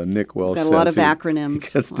 as Nick Welsh says. Got a lot of acronyms. He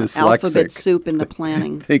gets dyslexic. Alphabet soup in the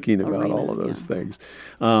planning. Thinking about all of those things.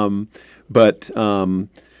 But ADU, as opposed to average unit density, that's right, as Nick Welsh says. He gets dyslexic. Thinking about all of those things. But ADU, as opposed to average unit density, that's right, thinking about all of those things. Thinking about all of those things.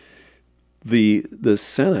 the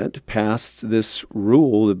Senate passed this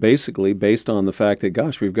rule that basically based on the fact that,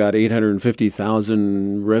 gosh, we've got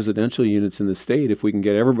 850,000 residential units in the state. If we can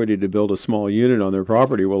get everybody to build a small unit on their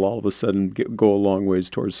property, we'll all of a sudden go a long ways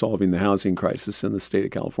towards solving the housing crisis in the state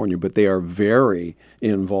of California. But they are very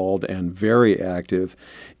involved and very active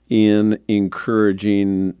in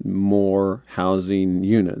encouraging more housing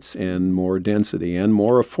units and more density and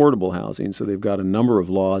more affordable housing. So they've got a number of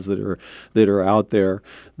laws that are out there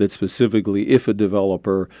that specifically, if a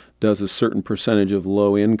developer does a certain percentage of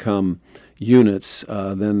low-income units,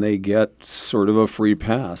 then they get sort of a free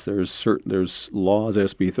pass. There's laws,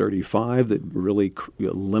 SB 35, that really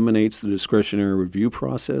eliminates the discretionary review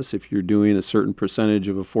process if you're doing a certain percentage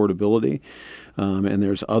of affordability. And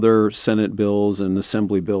there's other Senate bills and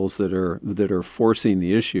Assembly bills that are forcing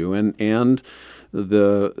the issue. And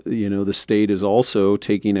the state is also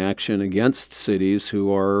taking action against cities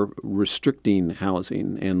who are restricting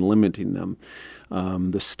housing and limiting them.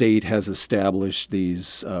 The state has established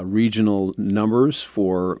these regional numbers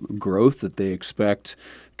for growth that they expect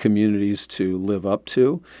communities to live up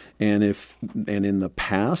to, and in the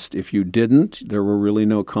past, if you didn't, there were really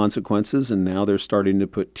no consequences, and now they're starting to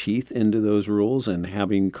put teeth into those rules and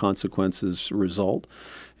having consequences result.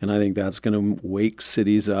 And I think that's going to wake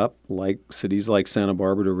cities up, like cities like Santa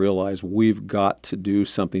Barbara, to realize we've got to do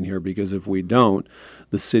something here, because if we don't,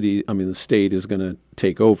 the state is going to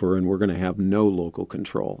take over and we're going to have no local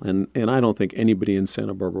control. And I don't think anybody in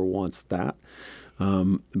Santa Barbara wants that.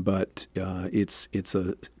 But it's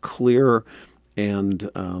a clear and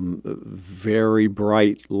very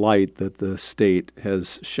bright light that the state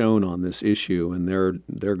has shown on this issue, and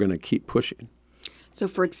they're going to keep pushing. So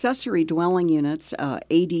for accessory dwelling units,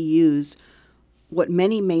 ADUs, what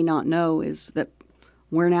many may not know is that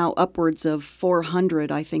we're now upwards of 400,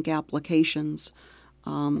 I think, applications,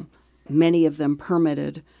 many of them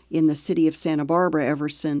permitted in the city of Santa Barbara ever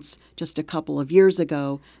since just a couple of years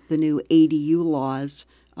ago the new ADU laws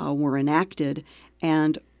were enacted.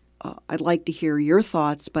 And I'd like to hear your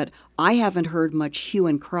thoughts, but I haven't heard much hue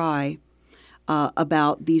and cry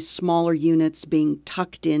about these smaller units being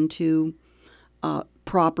tucked into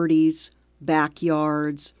properties,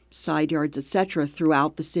 backyards, side yards, etc.,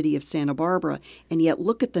 throughout the city of Santa Barbara. And yet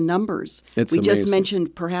look at the numbers. It's we amazing. Just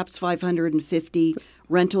mentioned perhaps 550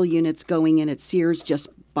 rental units going in at Sears just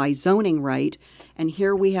by zoning right. And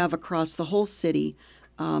here we have across the whole city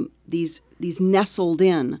these nestled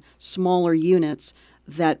in smaller units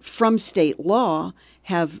that from state law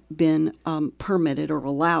have been permitted or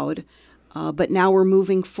allowed. But now we're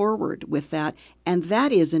moving forward with that. And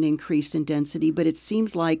that is an increase in density, but it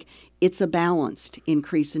seems like it's a balanced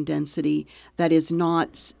increase in density that is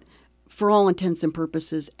not, for all intents and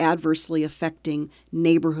purposes, adversely affecting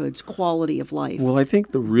neighborhoods' quality of life. Well, I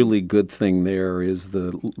think the really good thing there is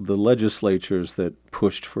the legislatures that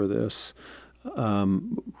pushed for this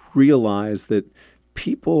realize that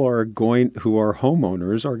people who are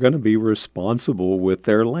homeowners are going to be responsible with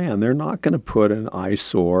their land. They're not going to put an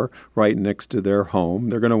eyesore right next to their home.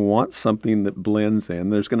 They're going to want something that blends in.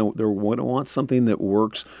 They're going to want something that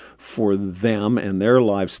works for them and their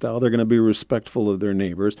lifestyle. They're going to be respectful of their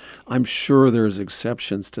neighbors. I'm sure there's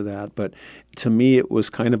exceptions to that, but to me it was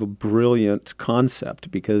kind of a brilliant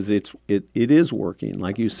concept because it is working.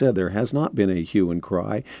 Like you said, there has not been a hue and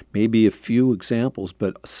cry, maybe a few examples,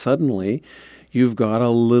 but suddenly you've got a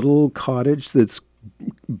little cottage that's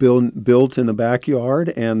built in the backyard,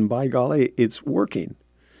 and by golly, it's working.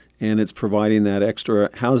 And it's providing that extra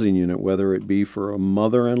housing unit, whether it be for a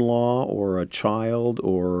mother-in-law or a child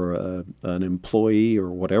or an employee or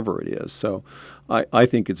whatever it is. So I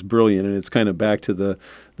think it's brilliant, and it's kind of back to the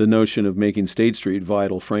notion of making State Street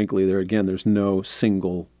vital. Frankly, there's no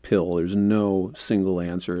single pill. There's no single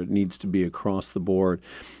answer. It needs to be across the board.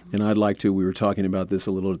 And we were talking about this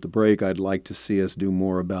a little at the break, I'd like to see us do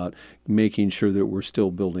more about making sure that we're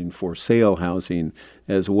still building for sale housing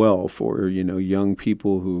as well for, young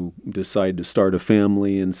people who decide to start a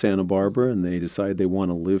family in Santa Barbara and they decide they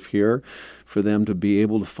want to live here. For them to be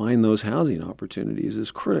able to find those housing opportunities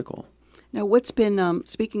is critical. Now, what's been,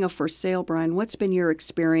 speaking of for sale, Brian, what's been your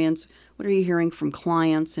experience? What are you hearing from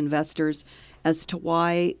clients, investors, as to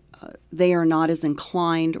why they are not as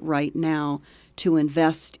inclined right now to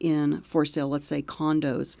invest in for sale, let's say,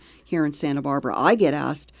 condos here in Santa Barbara? I get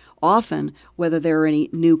asked often whether there are any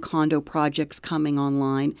new condo projects coming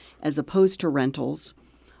online as opposed to rentals.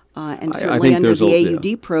 And certainly under the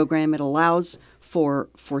AUD program, it allows for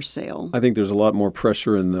sale? I think there's a lot more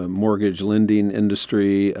pressure in the mortgage lending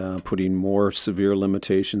industry, putting more severe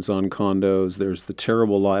limitations on condos. There's the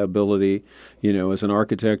terrible liability. As an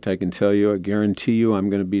architect, I can tell you, I guarantee you I'm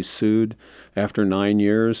going to be sued after 9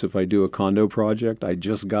 years if I do a condo project. I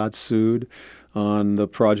just got sued on the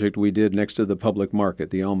project we did next to the public market,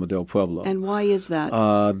 the Alma del Pueblo. And why is that?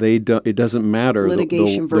 It doesn't matter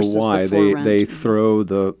litigation versus why. The for they throw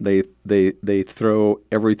they throw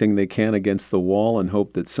everything they can against the wall and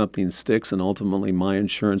hope that something sticks, and ultimately my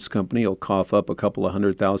insurance company will cough up a couple of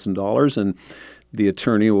 $100,000 and the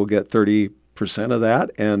attorney will get 30% of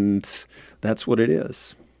that, and that's what it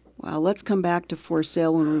is. Well, let's come back to for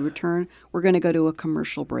sale when we return. We're going to go to a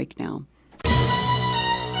commercial break now.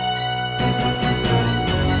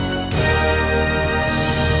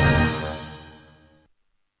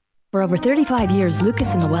 For over 35 years,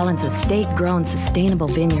 Lucas and Llewellyn's estate-grown, sustainable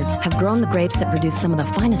vineyards have grown the grapes that produce some of the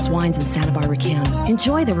finest wines in Santa Barbara County.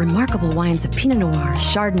 Enjoy the remarkable wines of Pinot Noir,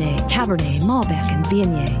 Chardonnay, Cabernet, Malbec, and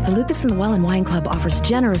Viognier. The Lucas and Llewellyn Wine Club offers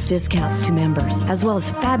generous discounts to members, as well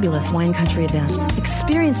as fabulous wine country events.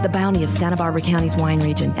 Experience the bounty of Santa Barbara County's wine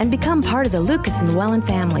region and become part of the Lucas and Llewellyn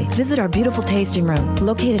family. Visit our beautiful tasting room,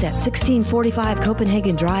 located at 1645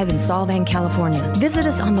 Copenhagen Drive in Solvang, California. Visit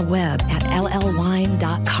us on the web at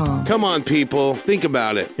llwine.com. Come on, people. Think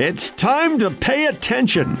about it. It's time to pay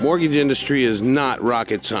attention. Mortgage industry is not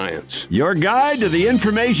rocket science. Your guide to the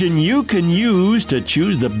information you can use to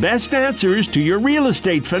choose the best answers to your real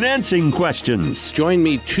estate financing questions. Join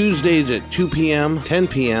me Tuesdays at 2 p.m., 10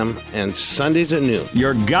 p.m., and Sundays at noon.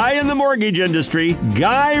 Your guy in the mortgage industry,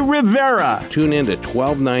 Guy Rivera. Tune in to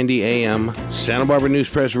 1290 a.m. Santa Barbara News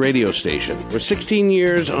Press radio station. We're 16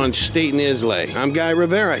 years on State and Islay. I'm Guy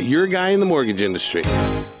Rivera, your guy in the mortgage industry.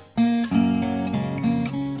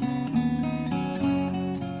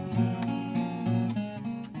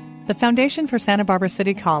 The Foundation for Santa Barbara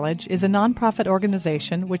City College is a nonprofit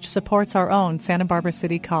organization which supports our own Santa Barbara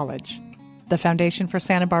City College. The Foundation for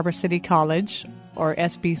Santa Barbara City College, or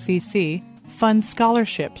SBCC, funds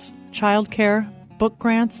scholarships, childcare, book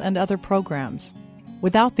grants, and other programs.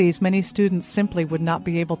 Without these, many students simply would not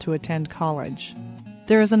be able to attend college.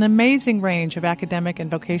 There is an amazing range of academic and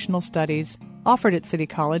vocational studies offered at City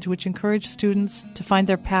College which encourage students to find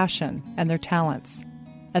their passion and their talents.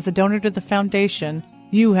 As a donor to the Foundation,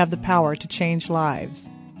 you have the power to change lives.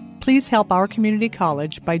 Please help our community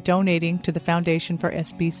college by donating to the Foundation for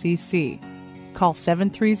SBCC. Call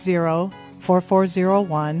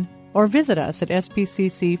 730-4401 or visit us at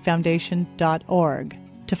sbccfoundation.org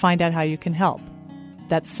to find out how you can help.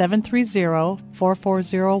 That's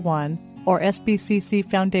 730-4401 or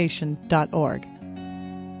sbccfoundation.org.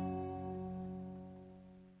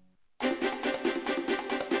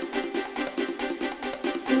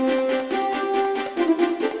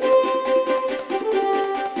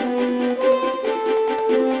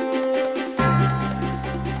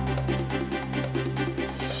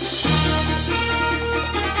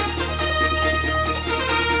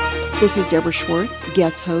 This is Deborah Schwartz,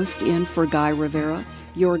 guest host in for Guy Rivera,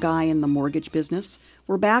 your guy in the mortgage business.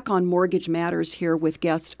 We're back on Mortgage Matters here with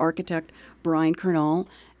guest architect Brian Kernall.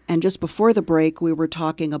 And just before the break, we were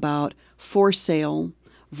talking about for sale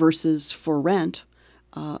versus for rent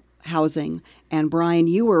housing. And Brian,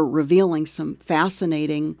 you were revealing some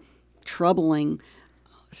fascinating, troubling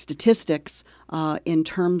statistics in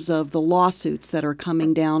terms of the lawsuits that are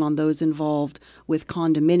coming down on those involved with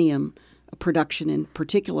condominium production in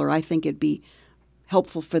particular. I think it'd be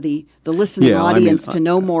helpful for the listening audience to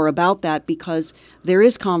know more about that, because there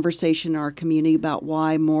is conversation in our community about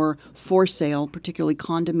why more for sale, particularly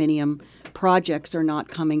condominium projects, are not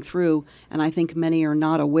coming through. And I think many are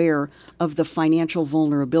not aware of the financial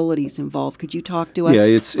vulnerabilities involved. Could you talk to us a little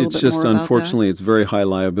bit more about that? It's just unfortunately it's very high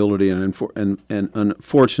liability, and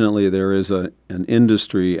unfortunately there is an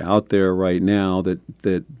industry out there right now that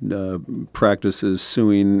practices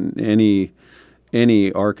suing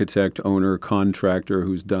any architect, owner, contractor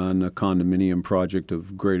who's done a condominium project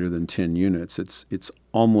of greater than 10 units. It's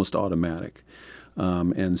almost automatic.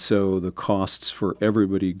 And so the costs for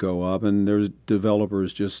everybody go up, and there's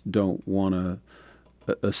developers just don't want to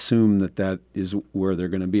assume that is where they're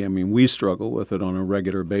going to be. I mean, we struggle with it on a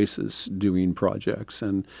regular basis doing projects,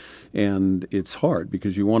 and it's hard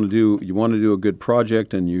because you want to do a good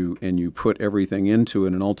project, and you put everything into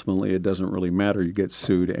it, and ultimately it doesn't really matter. You get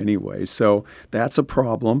sued anyway. So that's a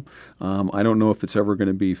problem. I don't know if it's ever going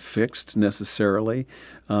to be fixed necessarily,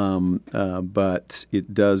 but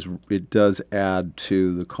it does add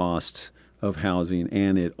to the cost of housing,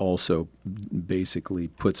 and it also basically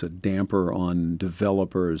puts a damper on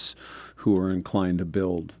developers who are inclined to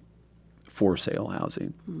build for sale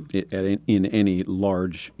housing in any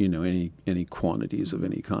large, any quantities of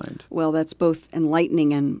any kind. Well, that's both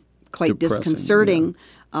enlightening and quite Depressing, disconcerting.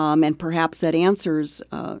 And perhaps that answers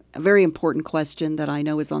a very important question that I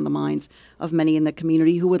know is on the minds of many in the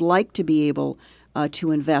community who would like to be able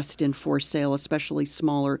to invest in for sale, especially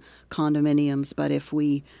smaller condominiums. But if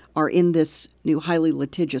we are in this new highly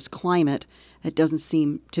litigious climate, it doesn't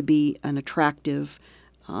seem to be an attractive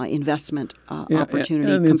investment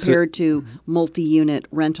opportunity compared to multi-unit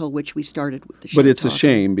rental, which we started with the show. But it's talking. a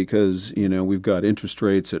shame because we've got interest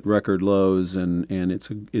rates at record lows, and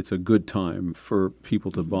it's a good time for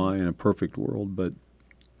people to buy in a perfect world. But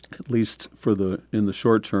at least in the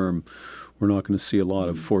short term, we're not going to see a lot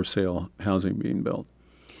of for sale housing being built.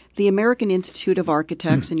 The American Institute of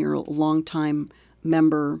Architects, and you're a longtime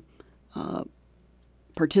member,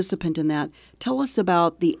 participant in that. Tell us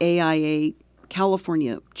about the AIA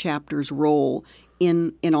California chapter's role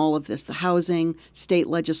in all of this, the housing, state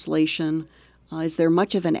legislation. Is there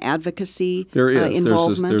much of an advocacy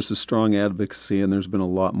involvement? There's a strong advocacy, and there's been a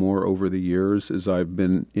lot more over the years as I've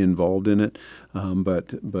been involved in it. But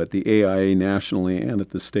the AIA nationally and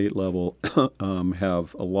at the state level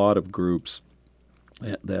have a lot of groups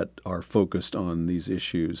that are focused on these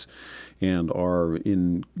issues and are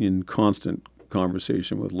in constant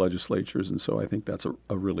conversation with legislatures, and so I think that's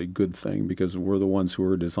a really good thing because we're the ones who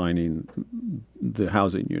are designing the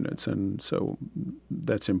housing units, and so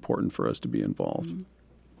that's important for us to be involved.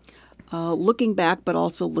 Looking back, but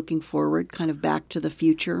also looking forward, kind of back to the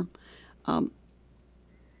future.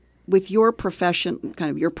 With your profession, kind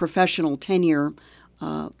of your professional tenure,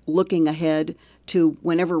 looking ahead to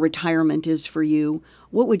whenever retirement is for you,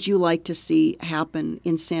 what would you like to see happen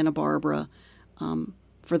in Santa Barbara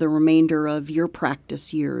for the remainder of your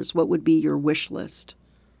practice years? What would be your wish list?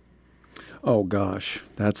 Oh gosh,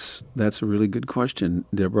 that's a really good question,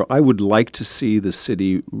 Deborah. I would like to see the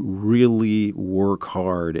city really work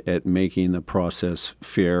hard at making the process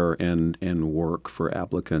fair and work for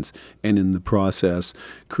applicants, and in the process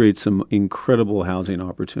create some incredible housing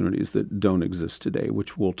opportunities that don't exist today,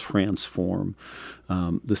 which will transform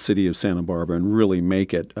the city of Santa Barbara and really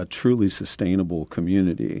make it a truly sustainable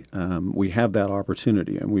community. We have that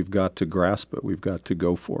opportunity, and we've got to grasp it. We've got to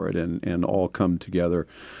go for it and all come together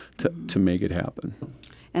to make it happen.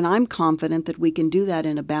 And I'm confident that we can do that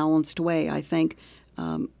in a balanced way. I think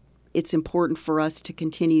it's important for us to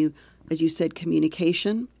continue, as you said,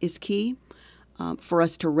 communication is key. For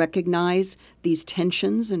us to recognize these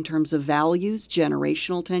tensions in terms of values,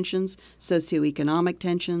 generational tensions, socioeconomic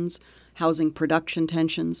tensions, housing production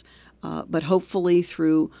tensions, but hopefully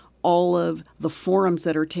through all of the forums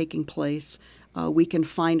that are taking place, we can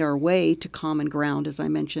find our way to common ground, as I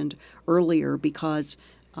mentioned earlier, because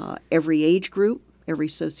every age group, every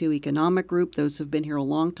socioeconomic group, those who have been here a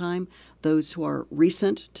long time, those who are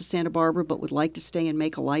recent to Santa Barbara but would like to stay and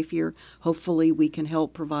make a life here, hopefully we can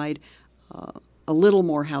help provide a little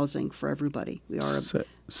more housing for everybody. We are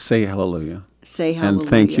say hallelujah. Say hallelujah. And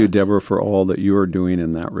thank you, Deborah, for all that you are doing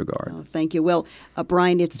in that regard. Thank you. Well,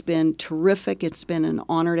 Brian, it's been terrific. It's been an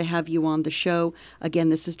honor to have you on the show. Again,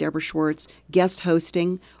 this is Deborah Schwartz, guest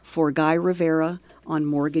hosting for Guy Rivera on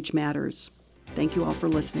Mortgage Matters. Thank you all for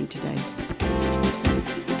listening today.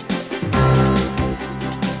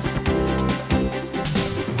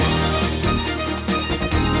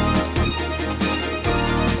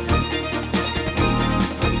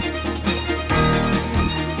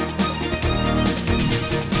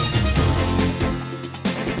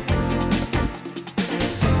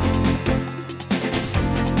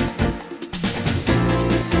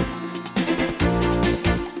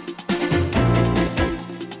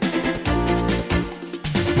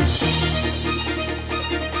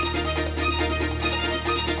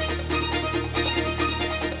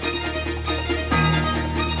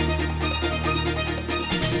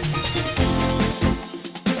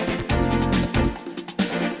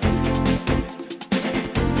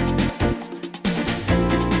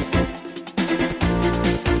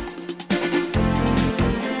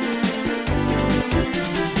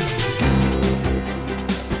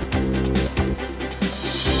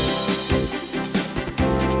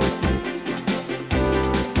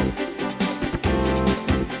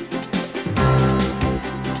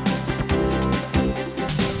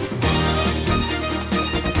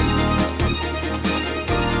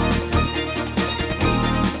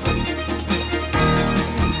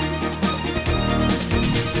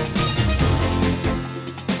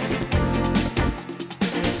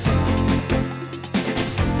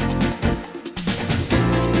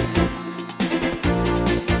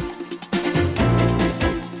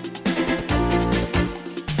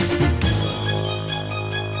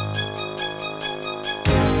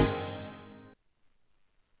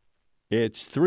 It's 3